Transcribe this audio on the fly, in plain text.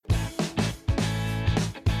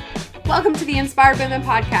Welcome to the Inspired Women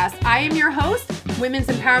Podcast. I am your host, women's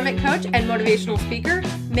empowerment coach and motivational speaker,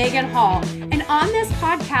 Megan Hall. And on this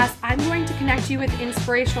podcast, I'm going to connect you with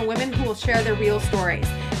inspirational women who will share their real stories.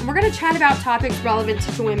 And we're going to chat about topics relevant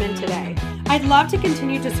to women today. I'd love to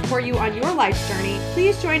continue to support you on your life's journey.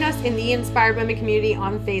 Please join us in the Inspired Women community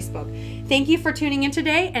on Facebook. Thank you for tuning in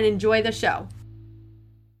today and enjoy the show.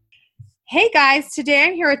 Hey guys, today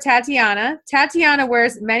I'm here with Tatiana. Tatiana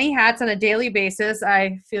wears many hats on a daily basis.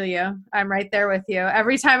 I feel you. I'm right there with you.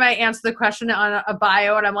 Every time I answer the question on a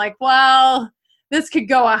bio and I'm like, well, this could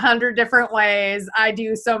go 100 different ways. I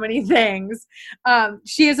do so many things.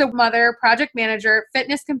 She is a mother, project manager,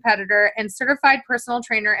 fitness competitor, and certified personal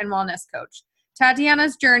trainer and wellness coach.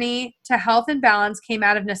 Tatiana's journey to health and balance came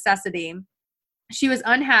out of necessity. She was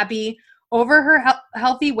unhappy over her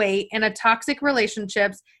healthy weight and a toxic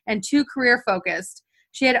relationships and too career focused.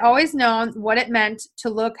 She had always known what it meant to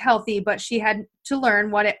look healthy, but she had to learn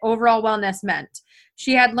what overall wellness meant.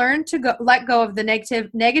 She had learned to let go of the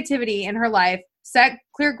negativity in her life, set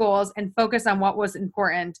clear goals, and focus on what was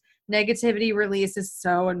important. Negativity release is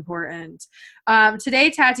so important. Today,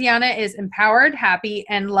 Tatiana is empowered, happy,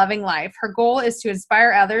 and loving life. Her goal is to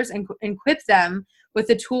inspire others and equip them with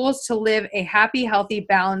the tools to live a happy, healthy,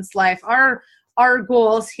 balanced life. Our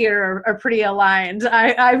goals here are pretty aligned.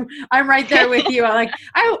 I'm right there with you. I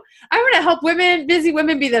want to help busy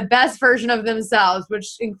women be the best version of themselves,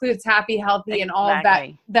 which includes happy, healthy, and all of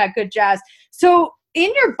that good jazz. So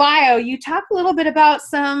in your bio, you talk a little bit about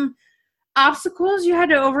some obstacles you had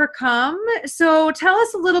to overcome. So tell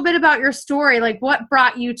us a little bit about your story, like what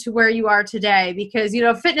brought you to where you are today? Because,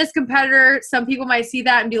 fitness competitor, some people might see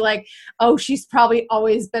that and be like, oh, she's probably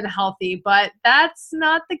always been healthy, but that's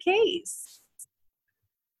not the case.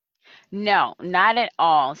 No, not at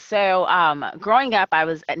all. So growing up, I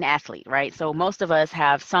was an athlete, right? So most of us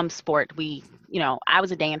have some sport. I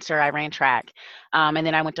was a dancer, I ran track. And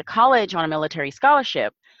then I went to college on a military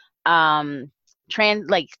scholarship.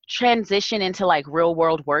 Transition into real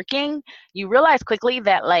world working, you realize quickly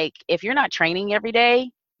that if you're not training every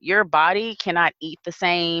day, your body cannot eat the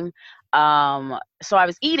same. So I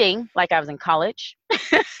was eating like I was in college,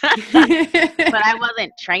 but I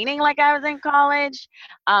wasn't training like I was in college.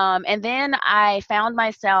 And then I found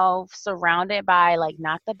myself surrounded by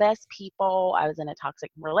not the best people. I was in a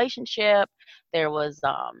toxic relationship. There was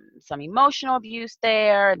some emotional abuse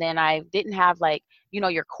there. Then I didn't have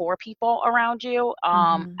your core people around you.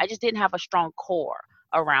 I just didn't have a strong core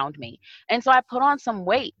around me. And so I put on some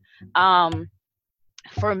weight.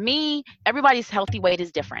 For me, everybody's healthy weight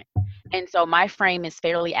is different. And so my frame is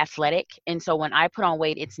fairly athletic. And so when I put on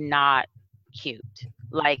weight, it's not cute.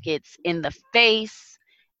 It's in the face,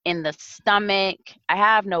 in the stomach. I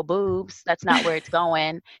have no boobs. That's not where it's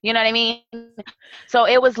going. You know what I mean? So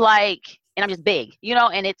it was and I'm just big,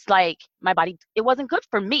 and it's my body, it wasn't good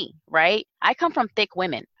for me, right? I come from thick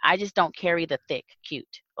women. I just don't carry the thick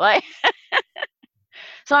cute.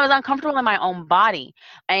 So I was uncomfortable in my own body.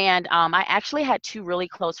 And I actually had two really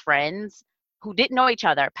close friends who didn't know each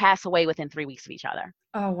other pass away within 3 weeks of each other.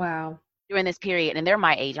 Oh, wow. During this period. And they're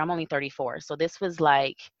my age. I'm only 34. So this was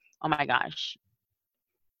oh my gosh.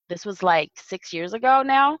 This was 6 years ago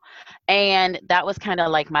now. And that was kind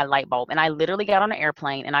of my light bulb. And I literally got on an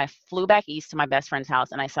airplane and I flew back east to my best friend's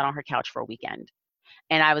house and I sat on her couch for a weekend.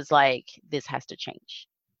 And I was like, this has to change.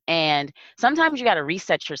 And sometimes you got to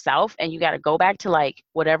reset yourself and you got to go back to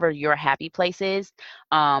whatever your happy place is.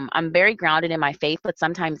 I'm very grounded in my faith, but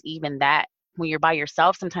sometimes even that, when you're by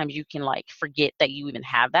yourself, sometimes you can forget that you even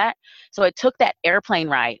have that. So it took that airplane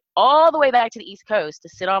ride all the way back to the East Coast to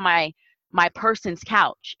sit on my person's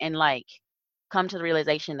couch and come to the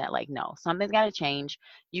realization that no, something's got to change.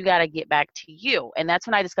 You got to get back to you. And that's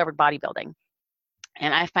when I discovered bodybuilding.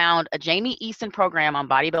 And I found a Jamie Easton program on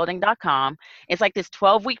bodybuilding.com. It's this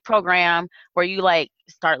 12-week program where you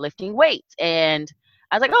start lifting weights. And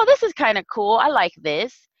I was like, oh, this is kind of cool. I like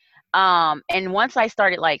this. And once I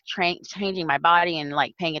started changing my body and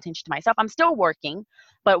paying attention to myself, I'm still working.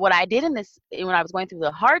 But what I did when I was going through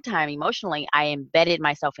the hard time emotionally, I embedded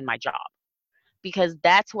myself in my job because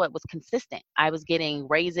that's what was consistent. I was getting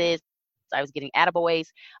raises. I was getting attaboys.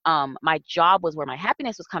 My job was where my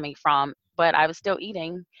happiness was coming from, but I was still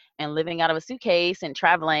eating and living out of a suitcase and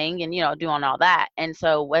traveling and, doing all that. And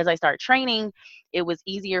so as I started training, it was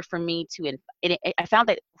easier for me I found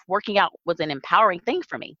that working out was an empowering thing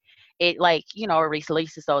for me. It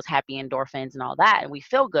releases those happy endorphins and all that, and we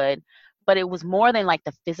feel good. But it was more than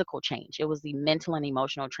the physical change. It was the mental and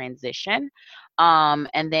emotional transition.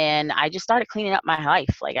 And then I just started cleaning up my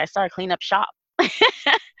life. I started cleaning up shop.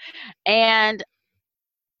 And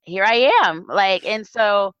here I am. And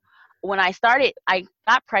so when I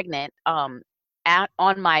got pregnant on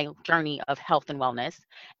my journey of health and wellness.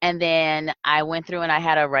 And then I went through and I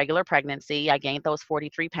had a regular pregnancy. I gained those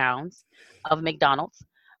 43 pounds of McDonald's.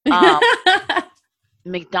 Um,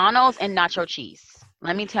 McDonald's and nacho cheese.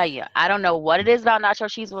 Let me tell you, I don't know what it is about nacho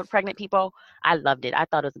cheese with pregnant people. I loved it. I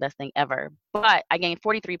thought it was the best thing ever. But I gained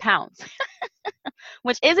 43 pounds,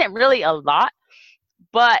 which isn't really a lot.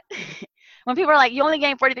 But when people are like, you only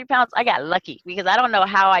gained 43 pounds, I got lucky because I don't know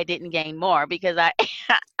how I didn't gain more because I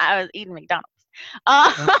I was eating McDonald's.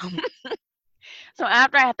 Um, so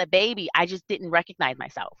after I had the baby, I just didn't recognize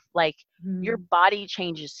myself. Like your Mm. body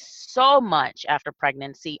changes so much after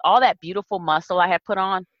pregnancy. All that beautiful muscle I had put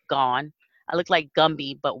on, gone. I looked like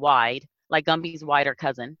Gumby but wide, like Gumby's wider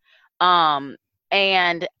cousin. Um,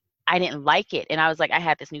 and I didn't like it. And I was like, I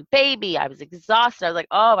had this new baby. I was exhausted. I was like,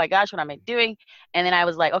 oh my gosh, what am I doing? And then I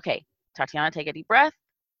was like, okay, Tatiana, take a deep breath.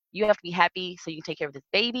 You have to be happy so you can take care of this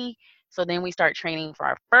baby. So then we start training for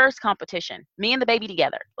our first competition, me and the baby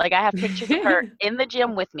together. Like I have pictures of her in the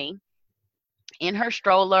gym with me, in her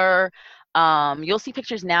stroller. You'll see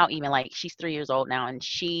pictures now, even like she's 3 years old now, and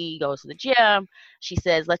she goes to the gym. She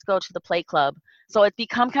says, "Let's go to the play club." So it's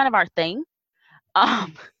become kind of our thing.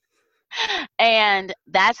 Um, and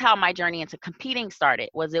that's how my journey into competing started.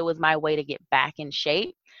 It was my way to get back in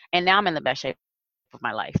shape, and now I'm in the best shape of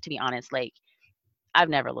my life. To be honest, like I've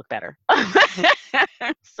never looked better.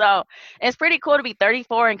 So it's pretty cool to be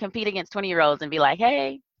 34 and compete against 20-year-olds and be like,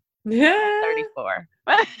 hey, I'm Yeah. 34.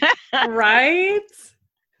 Right?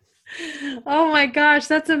 Oh my gosh,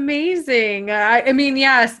 that's amazing. I mean,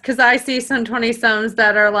 yes, because I see some 20-somethings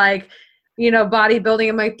that are like, bodybuilding.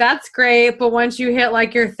 I'm like, that's great. But once you hit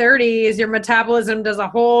like your 30s, your metabolism does a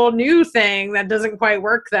whole new thing that doesn't quite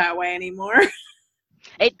work that way anymore.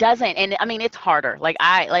 It doesn't. And I mean, it's harder. Like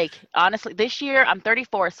honestly, this year I'm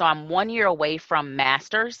 34, so I'm 1 year away from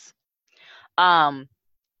masters. Um,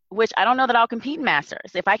 which I don't know that I'll compete in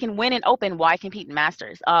masters. If I can win an open, why compete in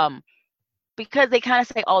masters? Because they kind of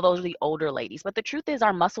say, oh, those are the older ladies. But the truth is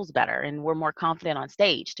our muscles better and we're more confident on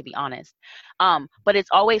stage, to be honest. But it's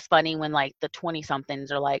always funny when like the 20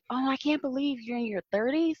 somethings are like, oh, I can't believe you're in your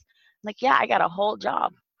 30s. Like, yeah, I got a whole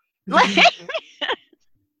job. Like,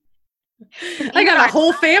 because I even got a our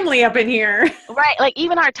whole family up in here. right, like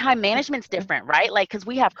even our time management's different, right? Like, because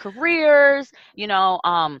we have careers,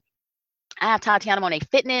 I have Tatiana Mone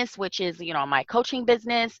Fitness, which is, my coaching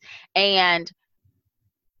business. And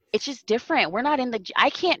it's just different. We're not in I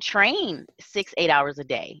can't train 6, 8 hours a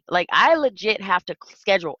day. Like I legit have to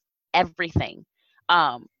schedule everything.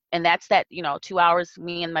 And that's that, 2 hours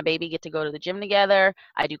me and my baby get to go to the gym together.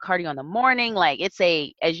 I do cardio in the morning. Like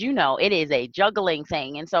as you know, it is a juggling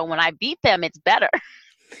thing. And so when I beat them, it's better.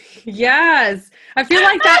 Yes. I feel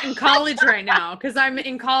like that in college right now because I'm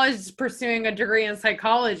in college pursuing a degree in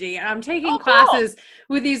psychology and I'm taking Oh, cool. classes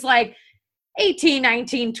with these like 18,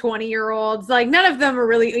 19, 20-year-olds. Like none of them are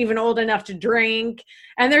really even old enough to drink.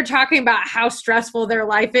 And they're talking about how stressful their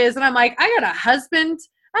life is. And I'm like, I got a husband.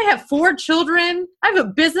 I have 4 children. I have a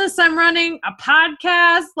business I'm running, a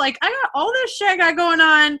podcast. Like I got all this shit I got going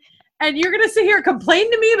on. And you're going to sit here and complain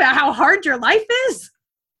to me about how hard your life is?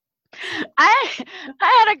 I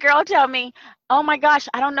I had a girl tell me, "Oh my gosh,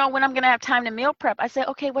 I don't know when I'm gonna have time to meal prep." I said,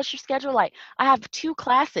 "Okay, what's your schedule like?" I have 2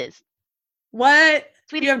 classes, What? You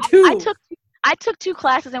sweetie. have I 2. took 2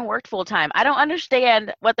 classes and worked full time. I don't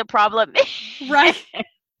understand what the problem is. Right.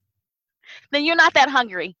 Then you're not that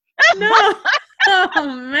hungry. No.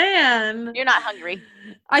 Oh man. You're not hungry.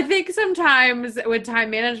 I think sometimes with time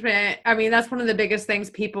management, I mean, that's one of the biggest things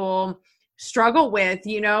people struggle with,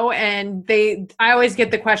 and I always get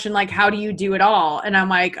the question like, how do you do it all? And I'm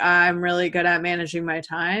like, I'm really good at managing my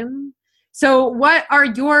time. So what are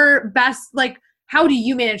your best, like, how do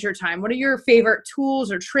you manage your time? What are your favorite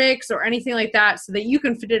tools or tricks or anything like that so that you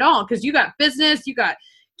can fit it all? Because you got business, you got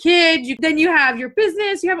kids, then you have your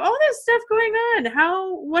business, you have all this stuff going on.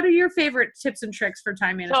 What are your favorite tips and tricks for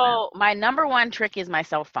time management? So my number one trick is my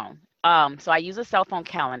cell phone. So I use a cell phone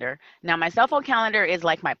calendar. Now my cell phone calendar is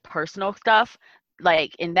like my personal stuff.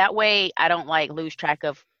 Like in that way, I don't like lose track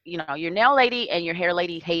of, your nail lady and your hair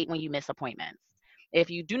lady hate when you miss appointments. If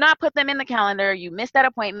you do not put them in the calendar, you miss that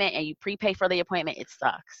appointment and you prepay for the appointment, it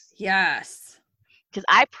sucks. Yes. Because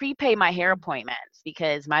I prepay my hair appointments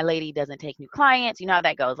because my lady doesn't take new clients. You know how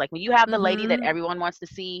that goes. Like when you have the lady that everyone wants to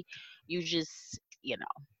see, you just, I have to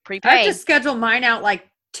prepay. schedule mine out like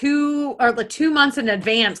 2 months in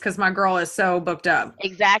advance because my girl is so booked up.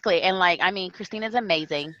 Exactly. And like, I mean, Christina's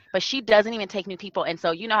amazing, but she doesn't even take new people. And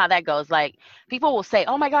so you know how that goes. Like people will say,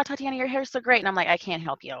 oh my God, Tatiana, your hair's so great. And I'm like, I can't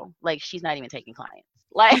help you. Like she's not even taking clients.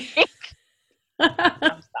 Like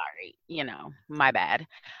I'm sorry, my bad.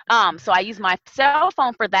 So I use my cell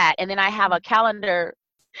phone for that, and then I have a calendar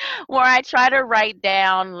where I try to write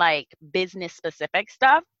down like business specific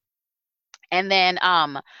stuff. And then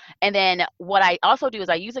what I also do is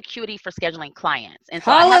I use Acuity for scheduling clients. And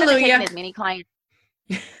so I haven't been taking Hallelujah. as many clients.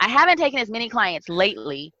 I haven't taken as many clients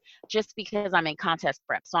lately just because I'm in contest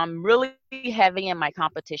prep. So I'm really heavy in my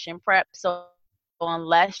competition prep. So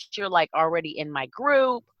unless you're like already in my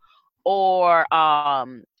group or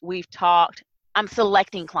we've talked, I'm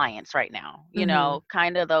selecting clients right now, Hmm.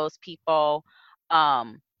 kind of those people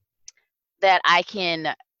um, that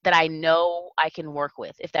I know I can work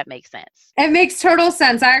with, if that makes sense. It makes total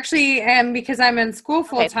sense. I actually am, because I'm in school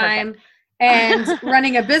full Okay, perfect. time and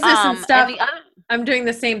running a business and And stuff. the other, I'm doing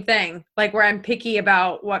the same thing, like where I'm picky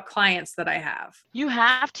about what clients that I have. you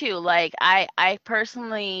have to, like, I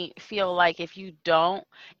personally feel like if you don't,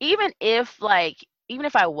 even if like even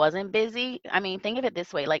if I wasn't busy, I mean, think of it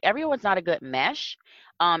this way, like everyone's not a good mesh.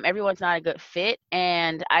 Everyone's not a good fit.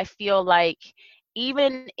 And I feel like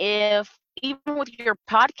even with your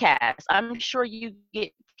podcast, I'm sure you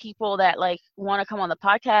get people that like want to come on the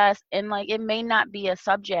podcast and like it may not be a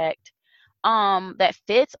subject that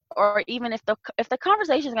fits, or even if the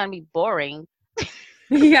conversation is going to be boring,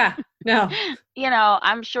 Yeah, no.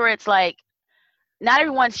 I'm sure it's like not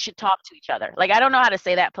everyone should talk to each other. Like, I don't know how to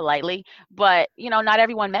say that politely, but not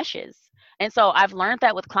everyone meshes. And so I've learned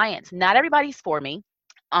that with clients, not everybody's for me.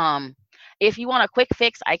 Um, if you want a quick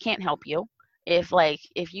fix, I can't help you. If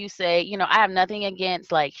you say, I have nothing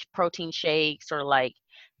against like protein shakes or like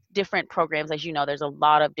different programs. As you know, there's a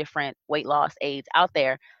lot of different weight loss aids out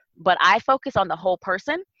there, but I focus on the whole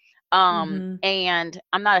person. Hmm. And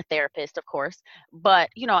I'm not a therapist, of course, but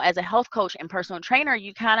as a health coach and personal trainer,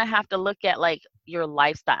 you kind of have to look at like your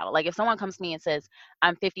lifestyle. Like if someone comes to me and says,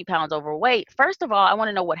 I'm 50 pounds overweight, first of all, I want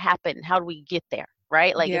to know what happened. How do we get there?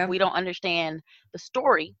 Right? Like if Yep. we don't understand the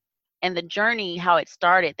story and the journey, how it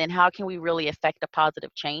started, then how can we really affect a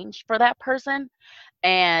positive change for that person?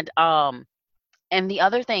 And the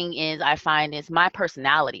other thing is I find is my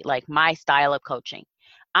personality, like my style of coaching.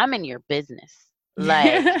 I'm in your business.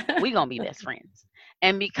 Like we gonna be best friends.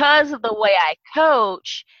 And because of the way I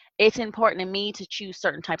coach, it's important to me to choose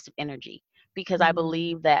certain types of energy because I Mhm.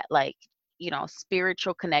 believe that like,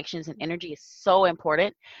 spiritual connections and energy is so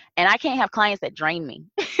important. And I can't have clients that drain me.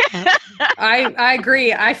 I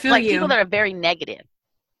agree. I feel Like people you. that are very negative,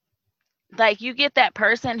 like you get that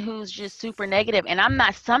person who's just super negative, and I'm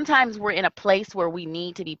not. Sometimes we're in a place where we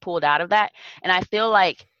need to be pulled out of that, and I feel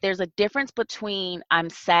like there's a difference between I'm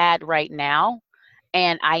sad right now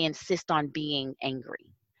and I insist on being angry.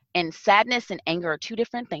 And sadness and anger are two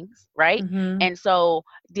different things, right? Hmm. And so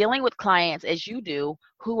dealing with clients as you do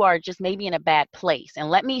who are just maybe in a bad place, and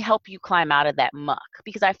let me help you climb out of that muck,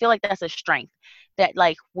 because I feel like that's a strength that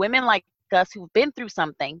like women like us who've been through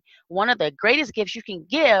something, one of the greatest gifts you can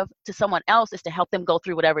give to someone else is to help them go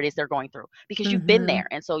through whatever it is they're going through, because you've been Hmm. there.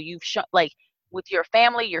 And so you've shown, like, with your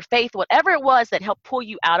family, your faith, whatever it was that helped pull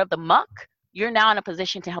you out of the muck, you're now in a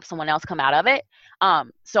position to help someone else come out of it.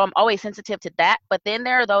 So I'm always sensitive to that. But then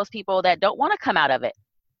there are those people that don't want to come out of it,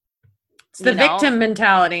 It's the you know? victim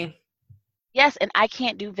mentality. Yes, and I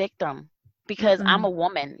can't do victim because I'm Mm-mm. a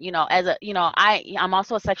woman, as a, I'm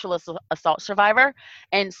also a sexual assault survivor.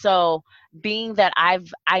 And so being that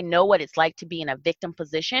I know what it's like to be in a victim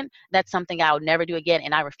position, that's something I would never do again.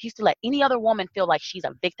 And I refuse to let any other woman feel like she's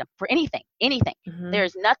a victim for anything, anything. Hmm.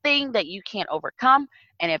 There's nothing that you can't overcome.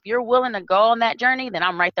 And if you're willing to go on that journey, then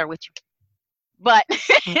I'm right there with you. But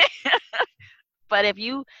but if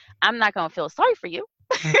you, I'm not going to feel sorry for you.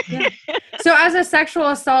 Yeah. So, as a sexual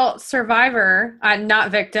assault survivor, not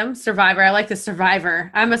victim, survivor, I like the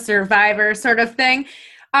survivor. I'm a survivor sort of thing.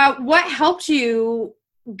 What helped you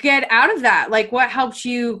get out of that? Like, what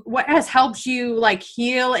has helped you like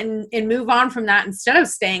heal and move on from that instead of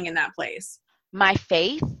staying in that place? My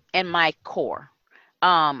faith and my core.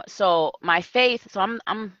 So my faith, so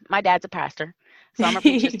my dad's a pastor, so I'm a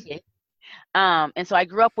preacher's kid. And so I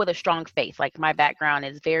grew up with a strong faith. Like my background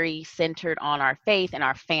is very centered on our faith and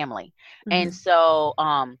our family. And Mhm. so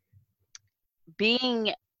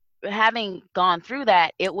being having gone through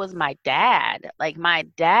that, it was my dad. Like my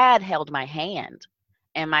dad held my hand.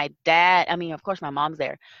 And my dad, I mean, of course my mom's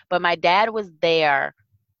there, but my dad was there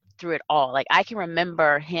through it all. Like I can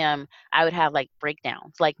remember him, I would have like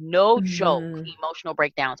breakdowns, like no joke, Mhm. emotional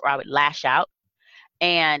breakdowns, or I would lash out.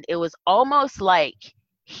 And it was almost like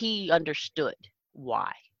he understood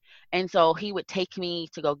why. And so he would take me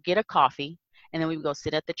to go get a coffee, and then we would go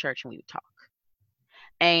sit at the church and we would talk.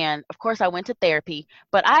 And of course I went to therapy,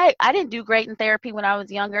 but I didn't do great in therapy when I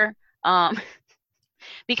was younger. Um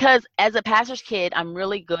Because as a pastor's kid, I'm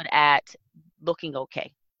really good at looking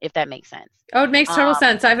okay, if that makes sense. Oh, it makes total Um,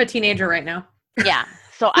 sense. I have a teenager right now. yeah.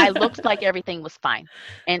 So I looked like everything was fine.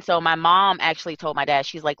 And so my mom actually told my dad,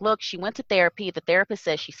 she's like, look, she went to therapy. The therapist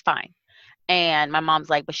says she's fine. And my mom's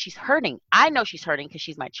like, but she's hurting. I know she's hurting because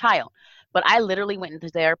she's my child. But I literally went into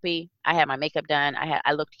therapy. I had my makeup done.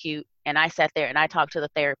 I looked cute, and I sat there and I talked to the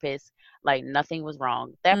therapist like nothing was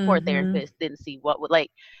wrong. That poor Mm-hmm. therapist didn't see what would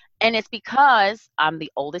like, and it's because I'm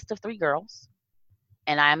the oldest of three girls,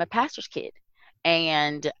 and I am a pastor's kid,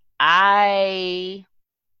 and I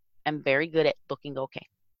am very good at looking okay.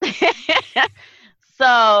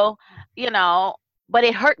 So, you know, but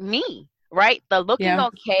it hurt me, right? The looking Yeah.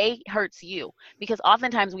 okay hurts you because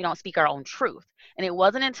oftentimes we don't speak our own truth. And it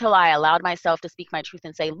wasn't until I allowed myself to speak my truth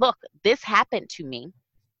and say, look, this happened to me.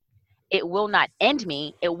 It will not end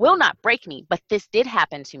me. It will not break me, but this did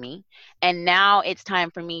happen to me. And now it's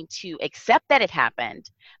time for me to accept that it happened,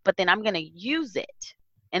 but then I'm going to use it.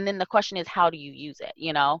 And then the question is, how do you use it?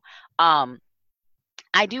 Um,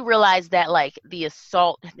 I do realize that like the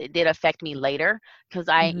assault did affect me later because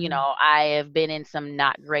Mm-hmm. I have been in some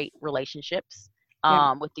not great relationships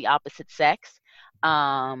Yep. with the opposite sex.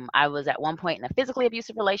 I was at one point in a physically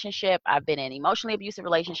abusive relationship. I've been in emotionally abusive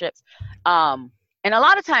relationships. Um, and a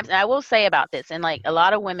lot of times, and I will say about this, and like a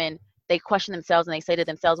lot of women, they question themselves and they say to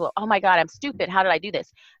themselves, well, oh my God, I'm stupid. How did I do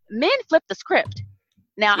this? Men flip the script.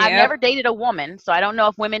 Now, I've never Yep. dated a woman, so I don't know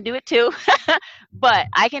if women do it too. But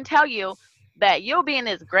I can tell you that you'll be in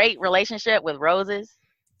this great relationship with roses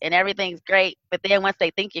and everything's great. But then once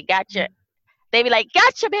they think you gotcha, they be like,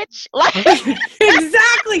 gotcha, bitch. Like,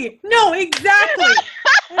 Exactly. No, exactly.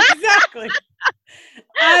 Exactly.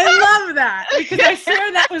 I love that because I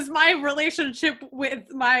swear that was my relationship with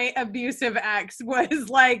my abusive ex was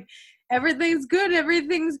like everything's good,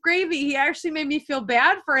 everything's gravy. He actually made me feel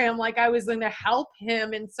bad for him, like I was going to help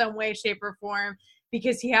him in some way, shape, or form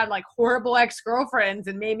because he had like horrible ex-girlfriends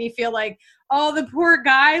and made me feel like, oh, the poor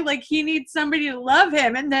guy, like he needs somebody to love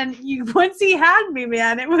him. And then once he had me,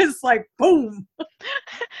 man, it was like boom.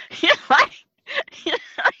 you're like,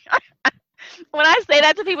 when I say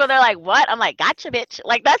that to people, they're like, what? I'm like, gotcha, bitch.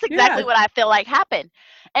 Like, that's exactly Yeah. what I feel like happened.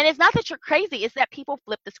 And it's not that you're crazy, it's that people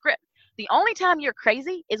flip the script. The only time you're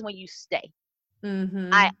crazy is when you stay. I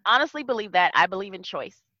Mm-hmm. honestly believe that. I believe in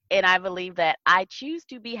choice. And I believe that I choose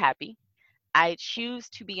to be happy. I choose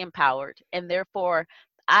to be empowered. And therefore,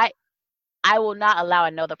 I I will not allow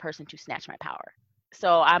another person to snatch my power.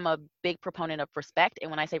 So I'm a big proponent of respect. And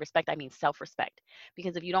when I say respect, I mean self respect.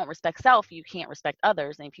 Because if you don't respect self, you can't respect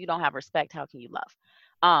others. And if you don't have respect, how can you love?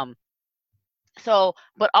 Um,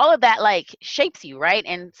 but all of that like shapes you, right?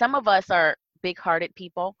 And some of us are big hearted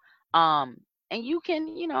people. Um, and you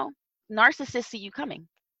can, narcissists see you coming.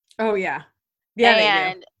 Oh, yeah. Yeah, they do.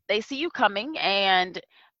 And they see you coming, and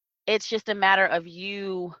it's just a matter of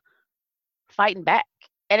you fighting back.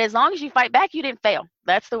 And as long as you fight back, you didn't fail.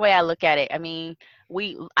 That's the way I look at it. I mean,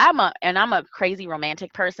 I'm a crazy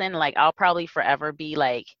romantic person. Like I'll probably forever be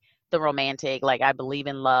like the romantic. Like I believe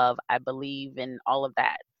in love. I believe in all of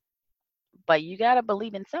that. But you got to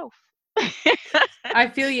believe in self. I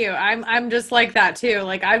feel you. I'm just like that too.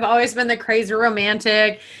 Like I've always been the crazy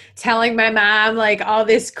romantic, telling my mom like all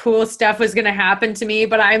this cool stuff was going to happen to me,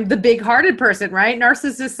 but I'm the big-hearted person, right?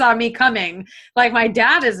 Narcissists saw me coming. Like my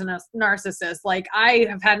dad is a narcissist. Like I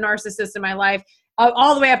have had narcissists in my life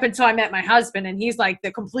all the way up until I met my husband, and he's like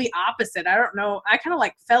the complete opposite. I don't know. I kind of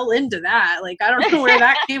like fell into that. Like I don't know where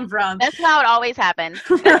that came from. That's how it always happens.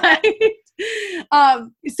 Right?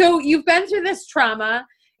 So you've been through this trauma.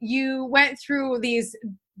 You went through these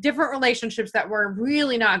different relationships that were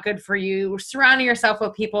really not good for you, surrounding yourself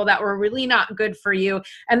with people that were really not good for you.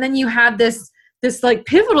 And then you had this like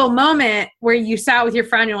pivotal moment where you sat with your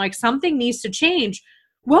friend and you're like, something needs to change.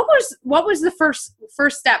 What was the first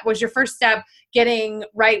step? Was your first step getting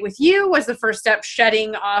right with you? Was the first step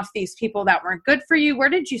shedding off these people that weren't good for you? Where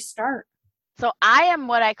did you start? So I am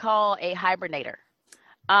what I call a hibernator.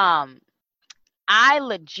 Um, I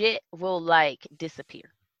legit will like disappear.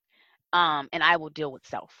 And I will deal with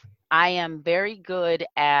self. I am very good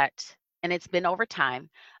at, and it's been over time,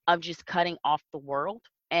 of just cutting off the world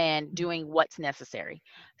and doing what's necessary.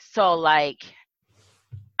 So, like,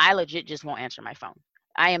 I legit just won't answer my phone.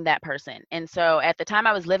 I am that person. And so, at the time,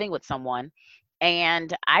 I was living with someone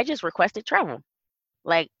and I just requested travel.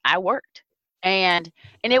 Like, I worked. And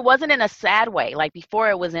it wasn't in a sad way. Like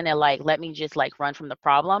before it was in a like let me just like run from the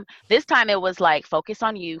problem. This time it was like focus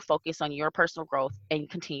on you, focus on your personal growth and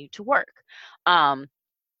continue to work. Um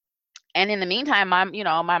and in the meantime,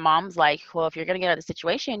 my mom's like, well, if you're gonna get out of the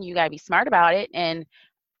situation, you gotta be smart about it. And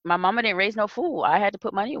my mama didn't raise no fool. I had to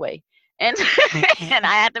put money away. And and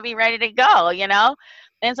I had to be ready to go, you know?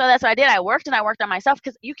 And so that's what I did. I worked and I worked on myself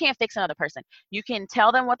because you can't fix another person. You can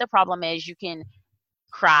tell them what the problem is. You can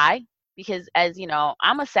cry because, as you know,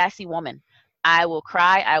 I'm a sassy woman. I will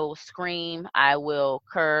cry, I will scream, I will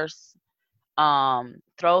curse,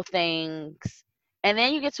 throw things. And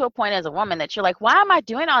then you get to a point as a woman that you're like, why am I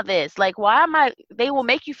doing all this? Like, why am I? They will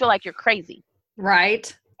make you feel like you're crazy.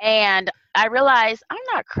 Right. And I realized I'm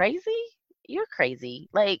not crazy. You're crazy.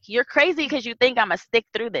 Like, you're crazy because you think I'm going to stick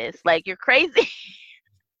through this. Like, you're crazy.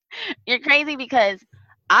 You're crazy because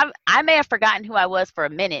I may have forgotten who I was for a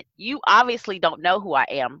minute. You obviously don't know who I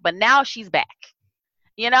am, but now she's back.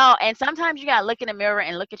 You know, and sometimes you gotta look in the mirror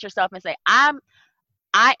and look at yourself and say,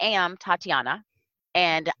 I am Tatiana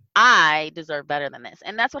and I deserve better than this.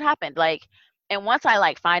 And that's what happened. Like, and once I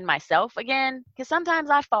like find myself again, because sometimes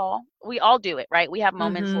I fall. We all do it, right? We have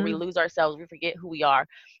moments where we Mm-hmm. lose ourselves, we forget who we are.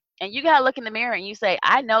 And you gotta look in the mirror and you say,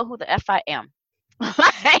 I know who the F I am.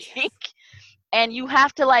 Like, and you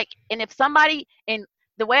have to like, and if somebody, and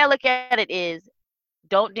the way I look at it is,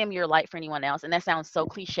 don't dim your light for anyone else. And that sounds so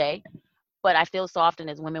cliche, but I feel so often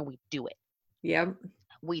as women we do it. Yep.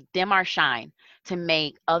 We dim our shine to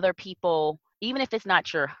make other people, even if it's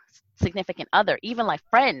not your significant other, even like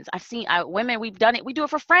friends. I've seen women, we've done it, we do it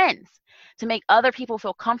for friends to make other people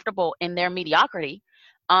feel comfortable in their mediocrity.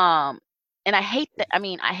 um and I hate that. I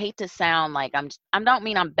mean, I hate to sound like I don't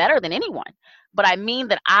mean I'm better than anyone, but I mean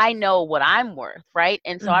that I know what I'm worth, right?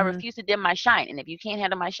 And so I Mm-hmm. refuse to dim my shine. And if you can't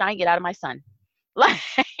handle my shine, get out of my sun. Like,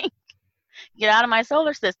 get out of my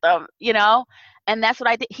solar system, you know? And that's what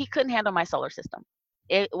I did. He couldn't handle my solar system.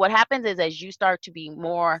 What happens is, as you start to be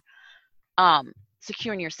more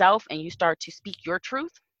secure in yourself and you start to speak your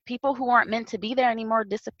truth, people who aren't meant to be there anymore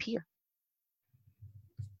disappear.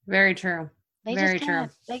 Very true. They just Very true.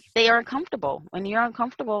 can't. They are uncomfortable. When you're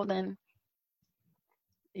uncomfortable, then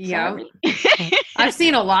Yeah. sorry. I've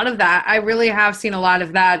seen a lot of that. I really have seen a lot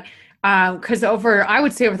of that. Because I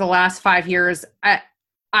would say over the last 5 years,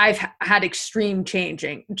 I've had extreme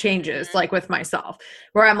changes, Mhm. like with myself,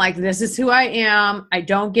 where I'm like, this is who I am. I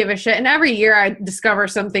don't give a shit. And every year I discover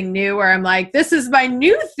something new where I'm like, this is my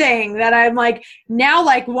new thing that I'm like now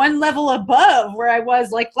like one level above where I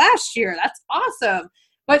was like last year. That's awesome.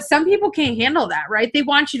 But some people can't handle that, right? They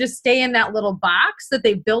want you to stay in that little box that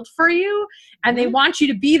they built for you, and they Mhm. want you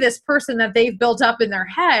to be this person that they've built up in their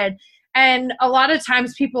head. And a lot of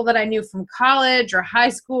times people that I knew from college or high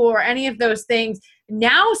school or any of those things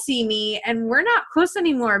now see me and we're not close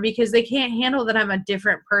anymore because they can't handle that I'm a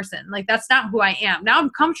different person. Like, that's not who I am. Now I'm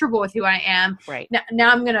comfortable with who I am. Right. Now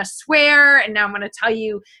I'm going to swear, and now I'm going to tell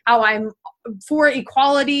you how I'm for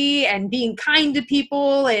equality and being kind to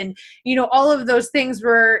people, and all of those things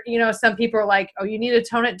where some people are like, oh, you need to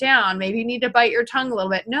tone it down, maybe you need to bite your tongue a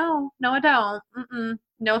little bit. No, I don't.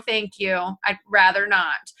 No, thank you, I'd rather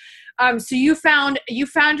not. So you found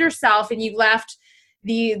yourself and you left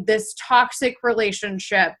this toxic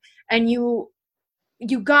relationship, and you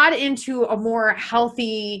got into a more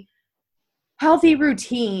healthy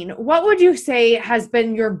routine. What would you say has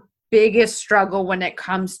been your biggest struggle when it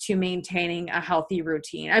comes to maintaining a healthy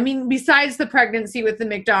routine? I mean, besides the pregnancy with the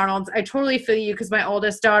McDonald's, I totally feel you, because my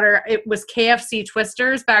oldest daughter, it was KFC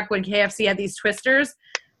Twisters back when KFC had these Twisters.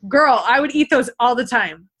 Girl, I would eat those all the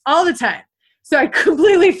time. All the time. So I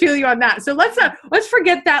completely feel you on that. So let's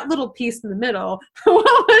forget that little piece in the middle.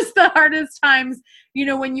 What was the hardest times,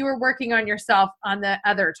 when you were working on yourself on the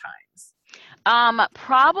other times?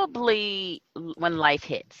 Probably when life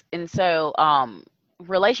hits. And so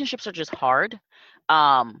relationships are just hard.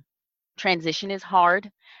 Um Transition is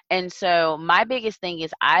hard. And so my biggest thing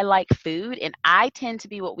is I like food, and I tend to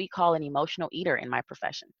be what we call an emotional eater in my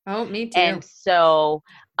profession. Oh, me And too. so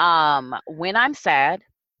when I'm sad,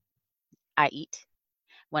 I eat.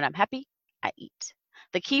 When I'm happy, I eat.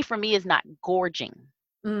 The key for me is not gorging.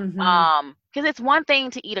 Mm-hmm. Because it's one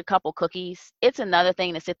thing to eat a couple cookies. It's another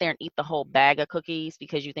thing to sit there and eat the whole bag of cookies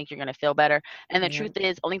because you think you're gonna feel better. And the Yeah. truth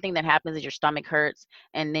is, only thing that happens is your stomach hurts,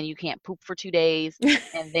 and then you can't poop for 2 days,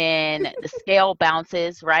 and then the scale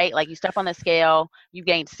bounces, right? Like, you step on the scale, you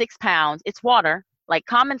gain 6 pounds. It's water. Like,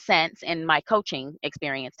 common sense in my coaching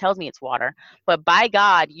experience tells me it's water. But by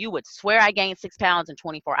God, you would swear I gained 6 pounds in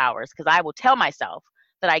 24 hours, because I will tell myself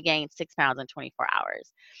that I gained 6 pounds in 24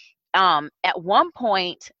 hours. At one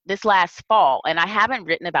point this last fall, and I haven't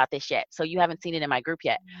written about this yet, so you haven't seen it in my group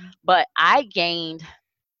yet, but I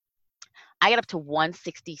got up to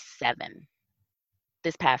 167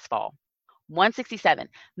 this past fall. 167.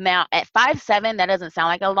 Now, at 5'7", that doesn't sound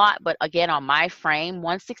like a lot, but again, on my frame,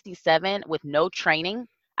 167 with no training,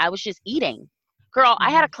 I was just eating. Girl,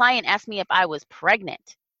 I had a client ask me if I was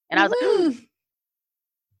pregnant, and I was like, Mm-hmm.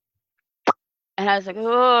 And I was like,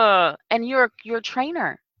 oh, and you're a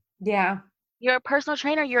trainer. Yeah. You're a personal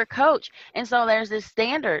trainer, you're a coach. And so there's this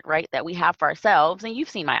standard, right, that we have for ourselves. And you've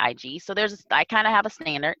seen my IG. So I kind of have a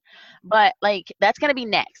standard. But like that's going to be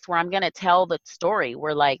next where I'm going to tell the story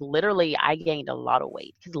where like literally I gained a lot of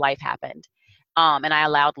weight because life happened. And I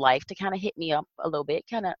allowed life to kind of hit me up a little bit,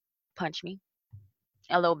 kind of punch me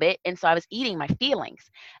a little bit. And so I was eating my feelings.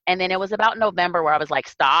 And then it was about November where I was like,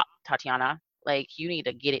 stop, Tatiana. Like, you need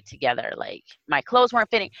to get it together. Like, my clothes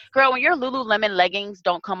weren't fitting. Girl, when your Lululemon leggings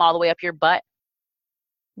don't come all the way up your butt,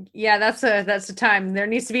 Yeah, that's a time. There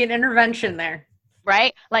needs to be an intervention there.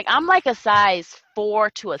 right? Like, I'm like a size 4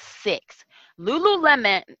 to a 6.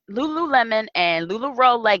 Lululemon and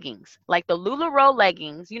Lululemon leggings, like the Lululemon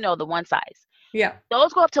leggings, the one size. Yeah.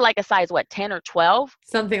 Those go up to like a size, what, 10 or 12?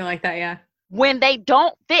 Something like that, yeah. When they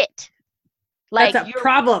don't fit, That's like a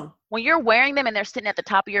problem. when you're wearing them and they're sitting at the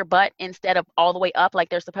top of your butt instead of all the way up like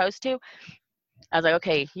they're supposed to, I was like,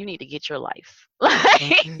 okay, you need to get your life.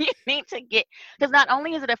 Like, you need to get, because not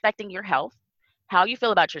only is it affecting your health, how you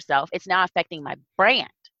feel about yourself, it's now affecting my brand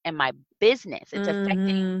and my business. It's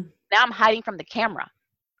affecting, now I'm hiding from the camera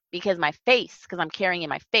because I'm carrying in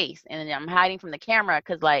my face. And then I'm hiding from the camera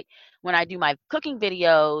because, like, when I do my cooking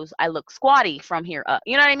videos, I look squatty from here up.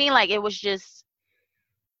 You know what I mean? Like, it was just,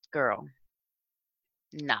 girl,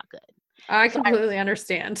 not good. I So completely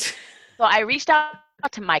understand. So I reached out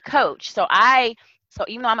to my coach. So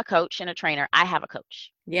even though I'm a coach and a trainer, I have a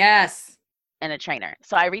coach Yes. and a trainer.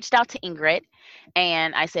 So I reached out to Ingrid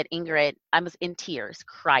and I said, Ingrid, I was in tears,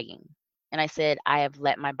 crying. And I said, I have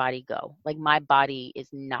let my body go. Like, my body is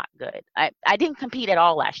not good. I didn't compete at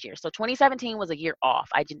all last year. So 2017 was a year off.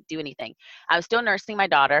 I didn't do anything. I was still nursing my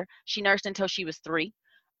daughter. She nursed until she was 3.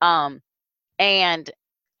 Um, and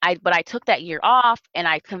but I took that year off and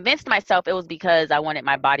I convinced myself it was because I wanted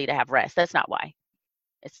my body to have rest. That's not why.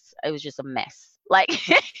 It was just a mess. Like,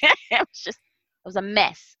 it was a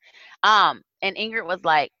mess. And Ingrid was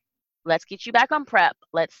like, let's get you back on prep.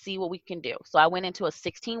 Let's see what we can do. So I went into a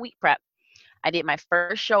 16-week prep. I did my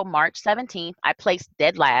first show March 17th. I placed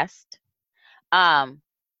dead last. Um,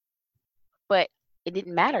 but it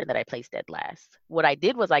didn't matter that I placed dead last. What I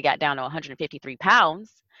did was I got down to 153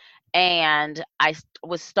 pounds and I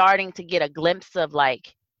was starting to get a glimpse of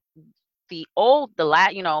like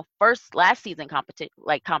last season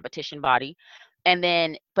competition body. And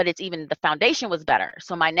then, but it's even the foundation was better.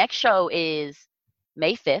 So my next show is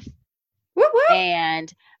May 5th. Woo woo. And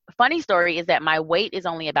funny story is that my weight is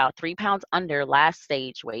only about 3 pounds under last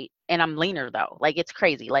stage weight. And I'm leaner though. Like, it's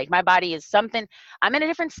crazy. Like, my body is something, I'm in a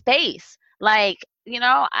different space. Like,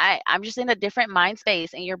 I'm just in a different mind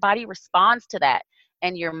space and your body responds to that.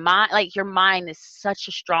 And your mind is such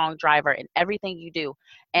a strong driver in everything you do.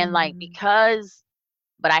 And like,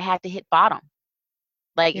 but I had to hit bottom.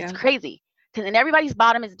 Like, it's Yeah. crazy. And everybody's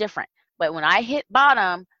bottom is different. But when I hit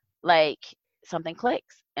bottom, like, something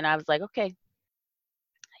clicks. And I was like, okay,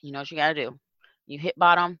 you know what you got to do. You hit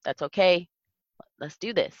bottom. That's okay. Let's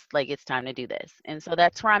do this. Like, it's time to do this. And so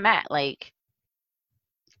that's where I'm at. Like,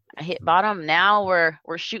 I hit bottom. Now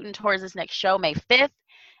we're shooting towards this next show, May 5th.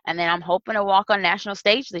 And then I'm hoping to walk on national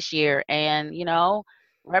stage this year and,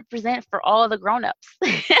 represent for all of the grown-ups.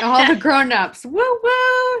 All the grown-ups. Woo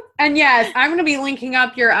woo. And yes, I'm going to be linking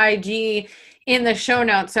up your IG in the show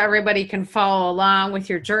notes so everybody can follow along with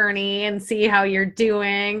your journey and see how you're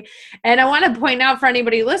doing. And I want to point out for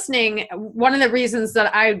anybody listening, one of the reasons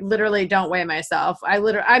that I literally don't weigh myself, I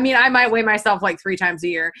might weigh myself like 3 times a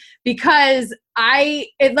year because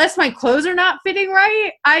unless my clothes are not fitting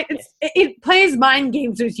right, it plays mind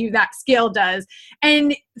games with you, that scale does.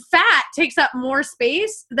 And fat takes up more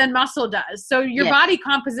space than muscle does. So your body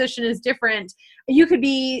composition is different. You could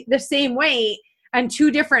be the same weight and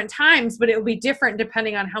 2 different times, but it will be different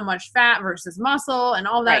depending on how much fat versus muscle and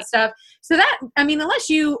all that stuff. So that, unless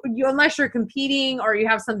you're competing or you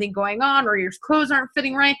have something going on or your clothes aren't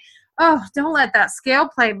fitting right, oh, don't let that scale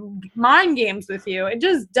play mind games with you. It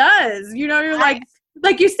just does. You're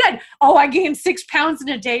like you said, oh, I gained 6 pounds in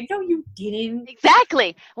a day. No, you didn't.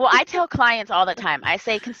 Exactly. Well, I tell clients all the time, I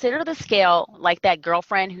say, consider the scale like that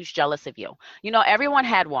girlfriend who's jealous of you. Everyone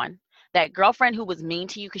had one. That girlfriend who was mean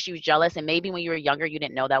to you because she was jealous, and maybe when you were younger, you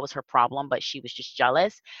didn't know that was her problem, but she was just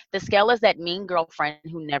jealous. The scale is that mean girlfriend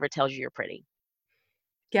who never tells you you're pretty.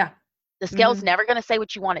 Yeah. The scale's never going to say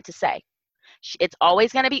what you want it to say. It's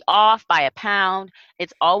always going to be off by a pound.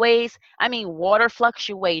 It's always, water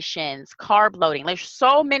fluctuations, carb loading. There's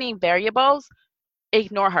so many variables.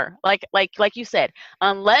 Ignore her. Like you said,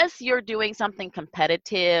 unless you're doing something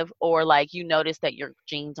competitive or like you notice that your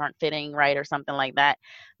jeans aren't fitting right or something like that,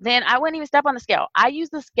 then I wouldn't even step on the scale. I use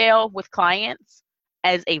the scale with clients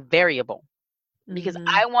as a variable. because Mm-hmm.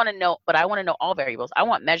 I want to know all variables. I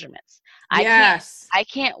want measurements. I can't Yes. I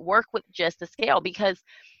can't work with just the scale because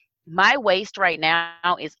my waist right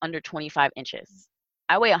now is under 25 inches.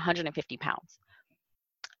 I weigh 150 pounds.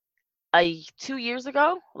 2 years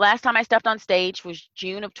ago, last time I stepped on stage was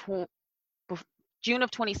June of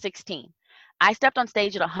 2016. I stepped on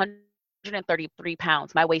stage at 133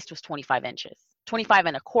 pounds. My waist was 25 inches, 25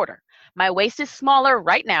 and a quarter. My waist is smaller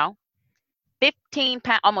right now,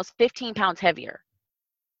 almost 15 pounds heavier.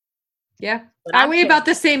 Yeah. But I I'm weigh saying, about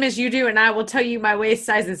the same as you do, and I will tell you my waist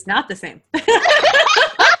size is not the same.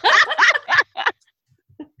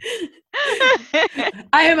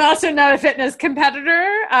 I am also not a fitness competitor.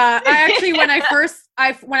 I actually, when I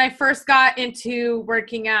first got into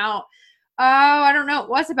working out, I don't know, it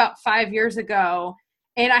was about 5 years ago.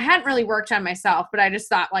 And I hadn't really worked on myself, but I just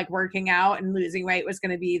thought like working out and losing weight was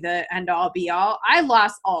going to be the end all be all. I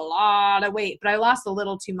lost a lot of weight, but I lost a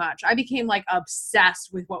little too much. I became like obsessed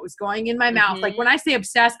with what was going in my mouth. Like when hmm I say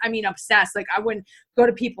obsessed, I mean obsessed. Like I wouldn't go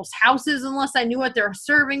to people's houses unless I knew what they were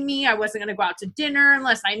serving me. I wasn't going to go out to dinner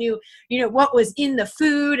unless I knew, what was in the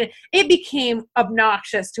food. And it became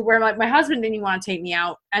obnoxious to where like my husband didn't even want to take me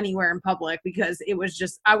out anywhere in public because it was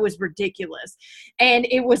just, I was ridiculous. And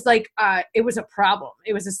it was like, it was a problem.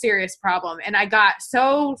 It was a serious problem. And I got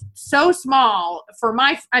so small for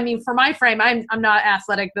for my frame. I'm not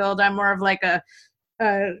athletic build. I'm more of like a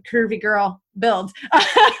curvy girl build.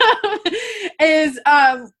 Is,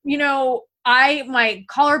 my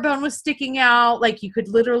collarbone was sticking out. Like you could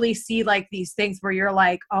literally see like these things where you're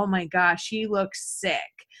like, oh my gosh, she looks sick.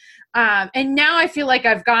 And now I feel like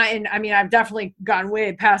I've definitely gone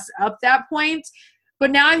way past up that point, but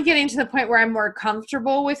now I'm getting to the point where I'm more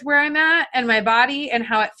comfortable with where I'm at and my body and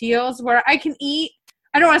how it feels, where I can eat.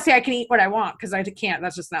 I don't want to say I can eat what I want because I can't.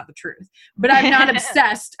 That's just not the truth. But I'm not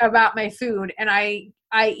obsessed about my food, and I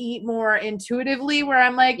eat more intuitively. Where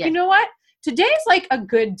I'm like, you yes, know what? Today's like a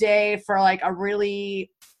good day for like a really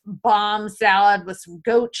bomb salad with some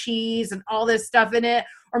goat cheese and all this stuff in it.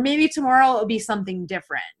 Or maybe tomorrow it'll be something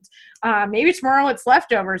different. Maybe tomorrow it's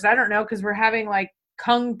leftovers. I don't know because we're having like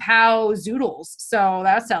Kung Pao zoodles. So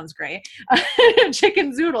that sounds great.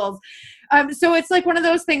 Chicken zoodles. So it's like one of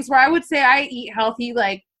those things where I would say I eat healthy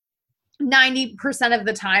like 90% of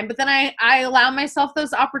the time, but then I allow myself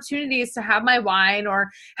those opportunities to have my wine or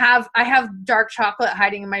I have dark chocolate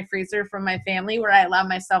hiding in my freezer from my family where I allow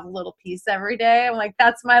myself a little piece every day. I'm like,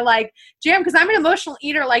 that's my like jam. Cause I'm an emotional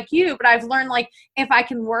eater like you, but I've learned like if I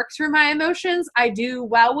can work through my emotions, I do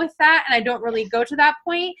well with that. And I don't really go to that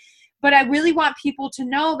point, but I really want people to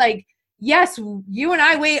know like, yes, you and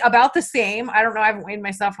I weigh about the same. I don't know. I haven't weighed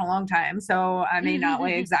myself in a long time, so I may not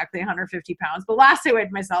weigh exactly 150 pounds. But last I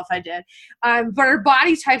weighed myself, I did. But our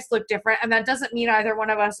body types look different, and that doesn't mean either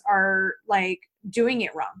one of us are like doing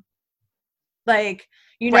it wrong. Like,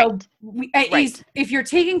 right, right. if you're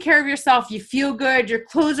taking care of yourself, you feel good, your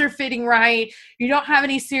clothes are fitting right, you don't have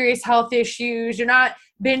any serious health issues, you're not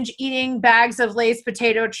binge eating bags of Lay's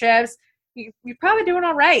potato chips, you're probably doing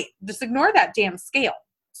all right. Just ignore that damn scale.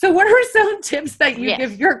 So what are some tips that you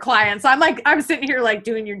give Yes. your clients? I'm sitting here like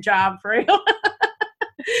doing your job for real.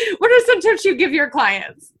 What are some tips you give your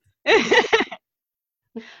clients?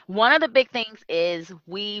 One of the big things is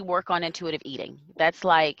we work on intuitive eating. That's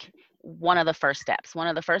like one of the first steps. One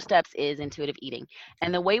of the first steps is intuitive eating.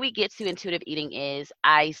 And the way we get to intuitive eating is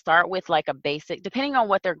I start with like a basic, depending on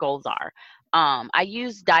what their goals are. I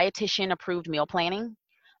use dietitian approved meal planning.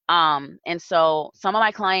 And so some of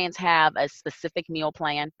my clients have a specific meal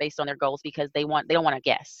plan based on their goals because they don't want to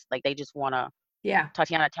guess. Like they just want to, Yeah.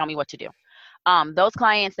 Tatiana, tell me what to do. Those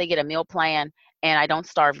clients, they get a meal plan and I don't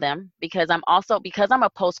starve them because I'm a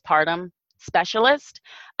postpartum specialist.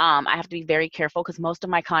 I have to be very careful because most of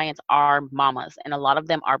my clients are mamas and a lot of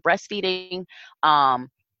them are breastfeeding. Um,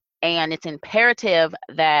 and it's imperative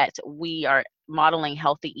that we are modeling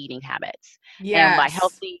healthy eating habits. And by Yes.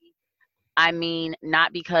 healthy, I mean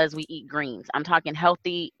not because we eat greens. I'm talking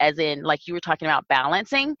healthy as in like you were talking about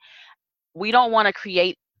balancing. We don't want to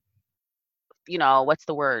create, what's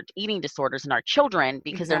the word, eating disorders in our children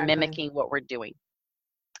because they're Exactly. mimicking what we're doing.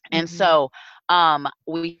 And Mm-hmm. so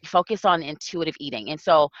we focus on intuitive eating. And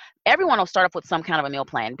so everyone will start off with some kind of a meal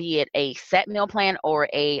plan, be it a set meal plan or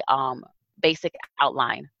a basic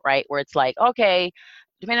outline, right? Where it's like, okay,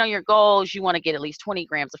 depending on your goals, you want to get at least 20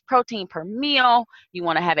 grams of protein per meal. You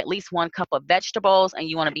want to have at least 1 cup of vegetables and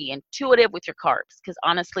you want to be intuitive with your carbs. Because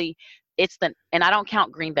honestly, and I don't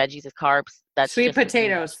count green veggies as carbs. That's Sweet just the green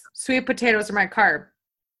veg. potatoes. Sweet potatoes are my carb.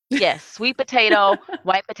 Yes, sweet potato,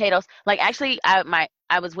 white potatoes. Like actually,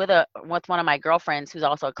 I was with one of my girlfriends who's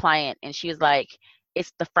also a client, and she was like,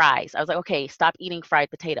 it's the fries. I was like, okay, stop eating fried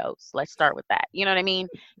potatoes. Let's start with that. You know what I mean?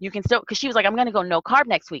 You can still, because she was like, I'm going to go no carb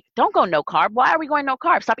next week. Don't go no carb. Why are we going no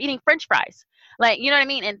carb? Stop eating French fries. Like, you know what I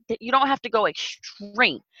mean? And you don't have to go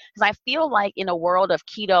extreme. Because I feel like in a world of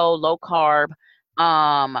keto, low carb,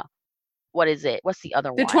 um, what is it? What's the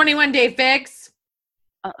other The one? 21-day fix.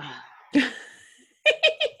 Uh,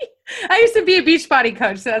 I used to be a Beachbody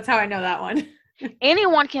coach, so that's how I know that one.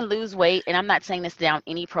 anyone can lose weight, and I'm not saying this down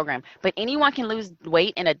any program, but anyone can lose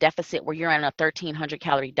weight in a deficit where you're on a 1,300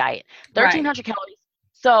 calorie diet. Right. 1,300 calories.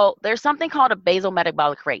 So there's something called a basal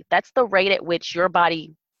metabolic rate. That's the rate at which your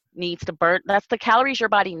body needs to burn. That's the calories your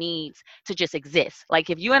body needs to just exist. Like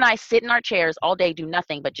if you and I sit in our chairs all day, do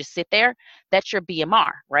nothing but just sit there, that's your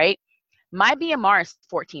BMR, right? My BMR is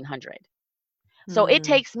 1,400. So it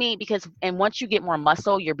takes me and once you get more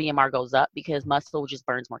muscle, your BMR goes up because muscle just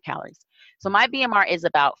burns more calories. So my BMR is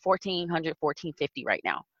about 1,400, 1,450 right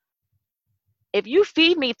now. If you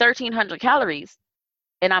feed me 1,300 calories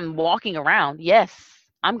and I'm walking around, yes,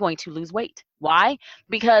 I'm going to lose weight. Why?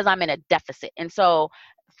 Because I'm in a deficit. And so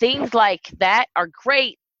things like that are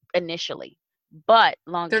great initially, but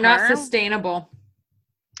long They're not term, sustainable.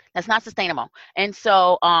 that's not sustainable. And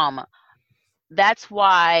so that's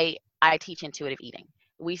why I teach intuitive eating.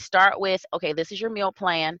 We start with, okay, this is your meal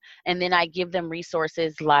plan, and then I give them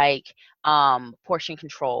resources like portion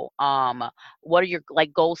control. What are your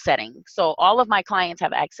like goal setting? So all of my clients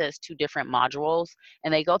have access to different modules,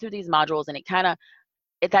 and they go through these modules, and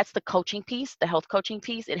that's the coaching piece, the health coaching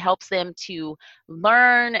piece. It helps them to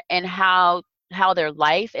learn and how their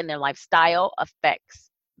life and their lifestyle affects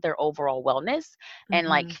their overall wellness. And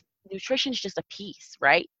like nutrition is just a piece,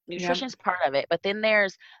 right? Nutrition is part of it, but then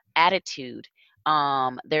there's attitude,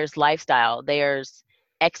 there's lifestyle, there's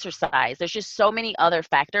exercise, there's just so many other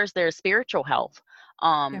factors. There's spiritual health,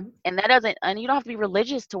 and that doesn't, and you don't have to be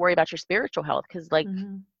religious to worry about your spiritual health, because like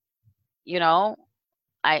you know,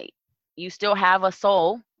 you still have a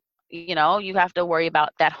soul. You know, you have to worry about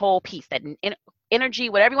that whole piece, that energy,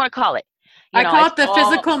 whatever you want to call it. I call it the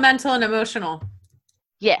physical, mental, and emotional.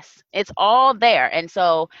 Yes, it's all there. And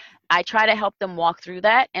so I try to help them walk through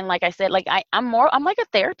that. And like I said, like I'm like a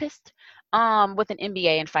therapist with an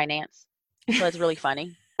MBA in finance. So it's really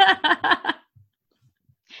funny. Because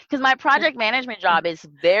my project management job is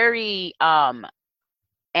very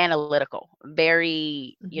analytical,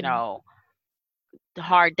 very,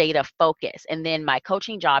 hard data focus. And then my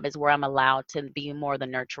coaching job is where I'm allowed to be more the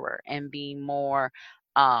nurturer and be more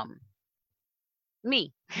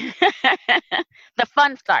me. The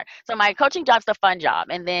fun start. So my coaching job's the fun job.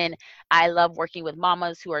 And then I love working with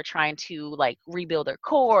mamas who are trying to like rebuild their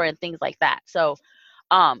core and things like that. So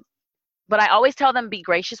but I always tell them, be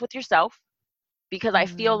gracious with yourself, because I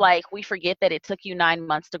feel like we forget that it took you 9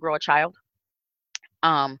 months to grow a child.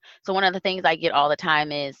 So one of the things I get all the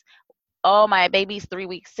time is, oh, my baby's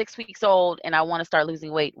 6 weeks old and I want to start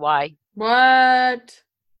losing weight. Why? What?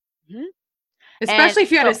 Especially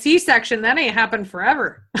if you had a C-section, that ain't happened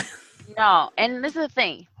forever. No. And this is the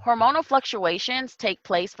thing. Hormonal fluctuations take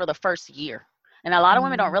place for the first year. And a lot of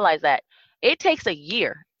women don't realize that. It takes a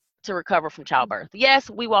year to recover from childbirth. Yes,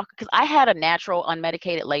 we walk, because I had a natural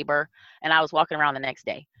unmedicated labor and I was walking around the next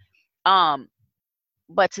day.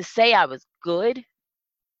 But to say I was good,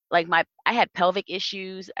 like I had pelvic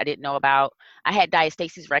issues I didn't know about. I had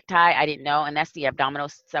diastasis recti I didn't know, and that's the abdominal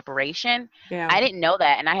separation. Yeah. I didn't know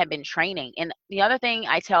that, and I had been training. And the other thing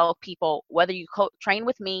I tell people, whether you train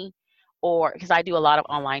with me or, because I do a lot of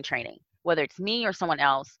online training, whether it's me or someone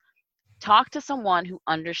else, talk to someone who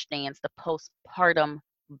understands the postpartum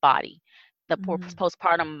body, the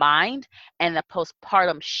postpartum mind, and the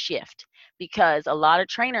postpartum shift. Because a lot of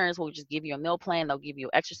trainers will just give you a meal plan, they'll give you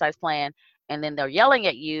an exercise plan, and then they're yelling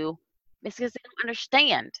at you because they don't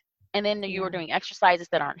understand. And then you are doing exercises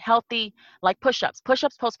that aren't healthy, like push-ups.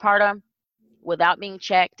 Push-ups postpartum without being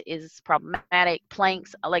checked is problematic.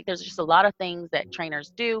 Planks, like there's just a lot of things that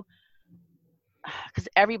trainers do, because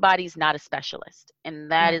everybody's not a specialist.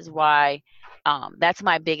 And that is why that's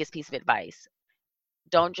my biggest piece of advice.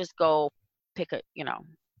 Don't just go pick a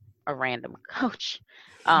random coach.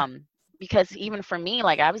 Because even for me,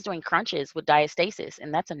 like I was doing crunches with diastasis,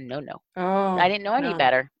 and that's a no-no. Oh, I didn't know any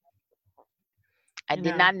better. I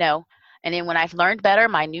did not know. And then when I've learned better,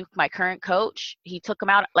 my current coach, he took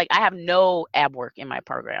them out. Like I have no ab work in my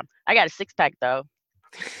program. I got a 6-pack though.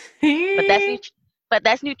 But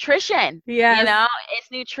that's nutrition. Yeah.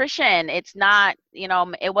 It's nutrition. It's not,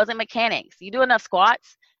 it wasn't mechanics. You do enough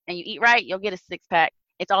squats and you eat right, you'll get a 6-pack.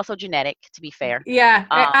 It's also genetic, to be fair. Yeah.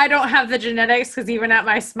 I don't have the genetics, because even at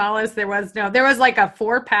my smallest, there was like a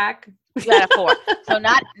 4-pack. You got a 4. So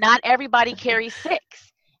not everybody carries 6.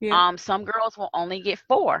 Yeah. Some girls will only get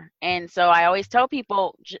 4. And so I always tell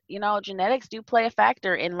people, genetics do play a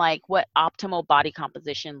factor in like what optimal body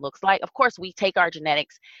composition looks like. Of course, we take our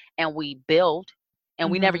genetics and we build, and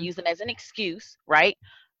we never Mm-hmm. use them as an excuse, right?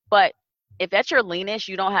 But if at your leanest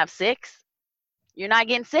you don't have 6, you're not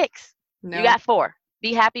getting 6. You No, got 4.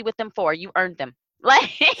 Be happy with them 4. You earned them.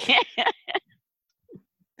 Like,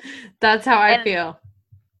 that's how I and feel.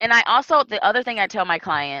 and I also, the other thing I tell my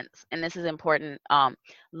clients, and this is important,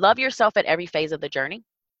 love yourself at every phase of the journey.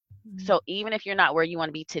 So even if you're not where you want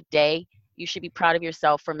to be today, you should be proud of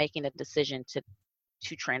yourself for making a decision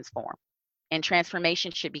to transform. And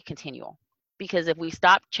transformation should be continual. Because if we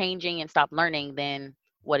stop changing and stop learning, then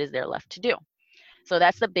what is there left to do? So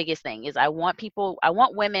that's the biggest thing is I want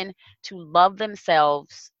women to love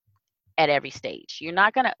themselves at every stage.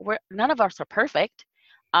 None of us are perfect.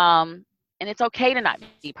 And it's okay to not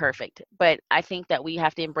be perfect, but I think that we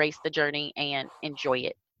have to embrace the journey and enjoy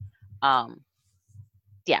it. Um,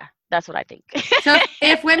 yeah, that's what I think. So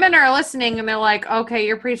if women are listening and they're like, okay,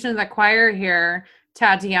 you're preaching to the choir here,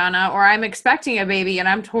 Tatiana, or I'm expecting a baby and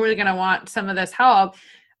I'm totally going to want some of this help.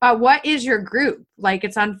 What is your group? Like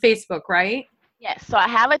it's on Facebook, right? Yes, so I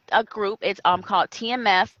have a group. It's called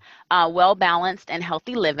TMF, Well Balanced and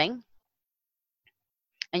Healthy Living.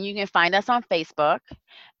 And you can find us on Facebook.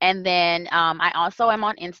 And then I also am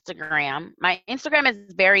on Instagram. My Instagram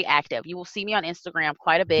is very active. You will see me on Instagram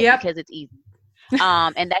quite a bit Yep. because it's easy.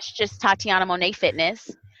 And that's just Tatiana Mone Fitness.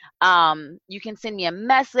 You can send me a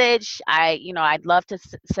message. I'd love to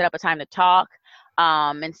set up a time to talk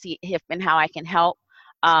and see if and how I can help.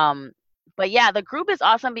 But yeah, the group is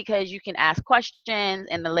awesome because you can ask questions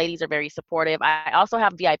and the ladies are very supportive. I also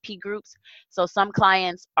have VIP groups. So some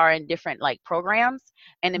clients are in different like programs,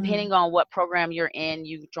 and depending on what program you're in,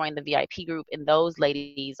 you join the VIP group, and those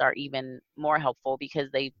ladies are even more helpful because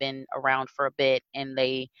they've been around for a bit and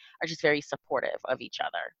they are just very supportive of each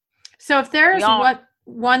other. So if there's We all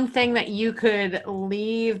one thing that you could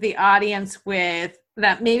leave the audience with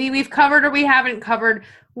that maybe we've covered or we haven't covered,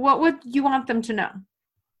 what would you want them to know?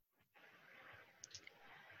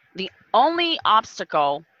 The only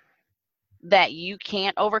obstacle that you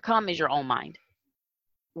can't overcome is your own mind.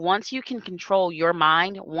 Once you can control your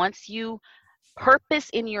mind, once you purpose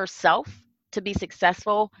in yourself to be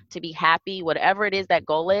successful, to be happy, whatever it is that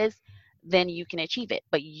goal is, then you can achieve it.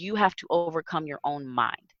 But you have to overcome your own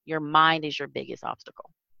mind. Your mind is your biggest obstacle.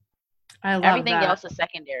 I love Everything that. else is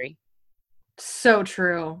secondary. So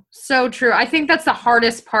true. So true. I think that's the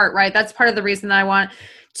hardest part, right? That's part of the reason that I want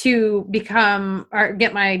to become or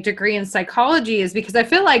get my degree in psychology is because I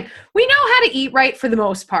feel like we know how to eat right for the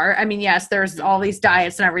most part. I mean, yes, there's all these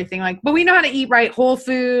diets and everything but we know how to eat right, whole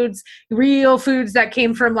foods, real foods that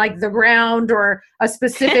came from like the ground or a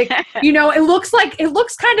specific, it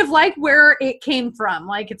looks kind of like where it came from.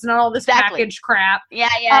 Like it's not all this Exactly. packaged crap.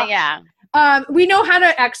 Yeah. We know how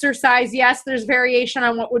to exercise. Yes, there's variation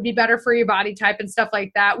on what would be better for your body type and stuff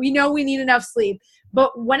like that. We know we need enough sleep.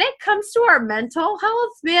 But when it comes to our mental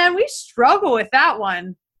health, man, we struggle with that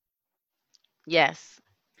one. Yes.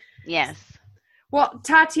 Well,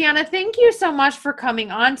 Tatiana, thank you so much for coming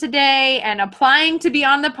on today and applying to be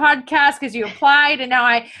on the podcast because you applied and now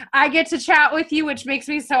I get to chat with you, which makes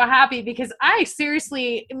me so happy because I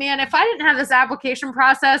seriously, man, if I didn't have this application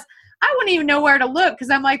process, I wouldn't even know where to look because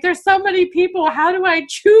I'm like, there's so many people. How do I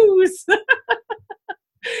choose?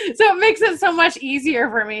 So it makes it so much easier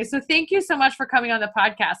for me. So thank you so much for coming on the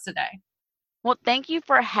podcast today. Well, thank you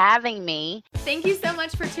for having me. Thank you so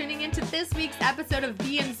much for tuning into this week's episode of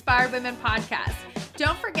the Inspired Women podcast.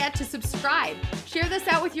 Don't forget to subscribe, share this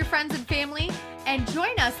out with your friends and family, and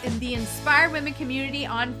join us in the Inspired Women community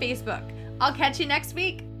on Facebook. I'll catch you next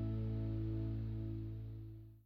week.